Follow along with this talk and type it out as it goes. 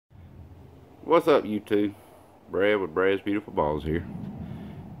What's up, YouTube? Brad with Brad's Beautiful Balls here.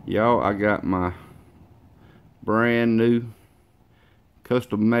 Y'all, I got my brand new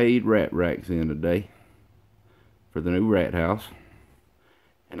custom made rat racks in today for the new rat house.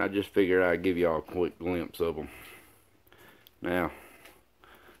 And I just figured I'd give y'all a quick glimpse of them. Now,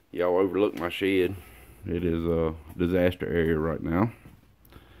 y'all overlook my shed. It is a disaster area right now.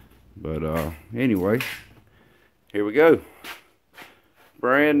 But anyway, here we go.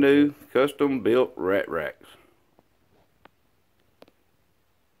 Brand new custom built rat racks.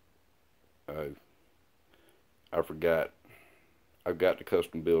 I forgot. I've got to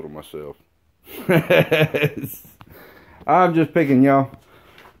custom build them myself. I'm just picking, y'all.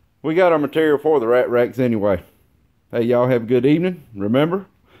 We got our material for the rat racks anyway. Hey, y'all have a good evening. Remember,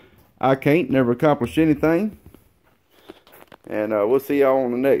 I can't never accomplish anything. And we'll see y'all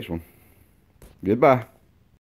on the next one. Goodbye.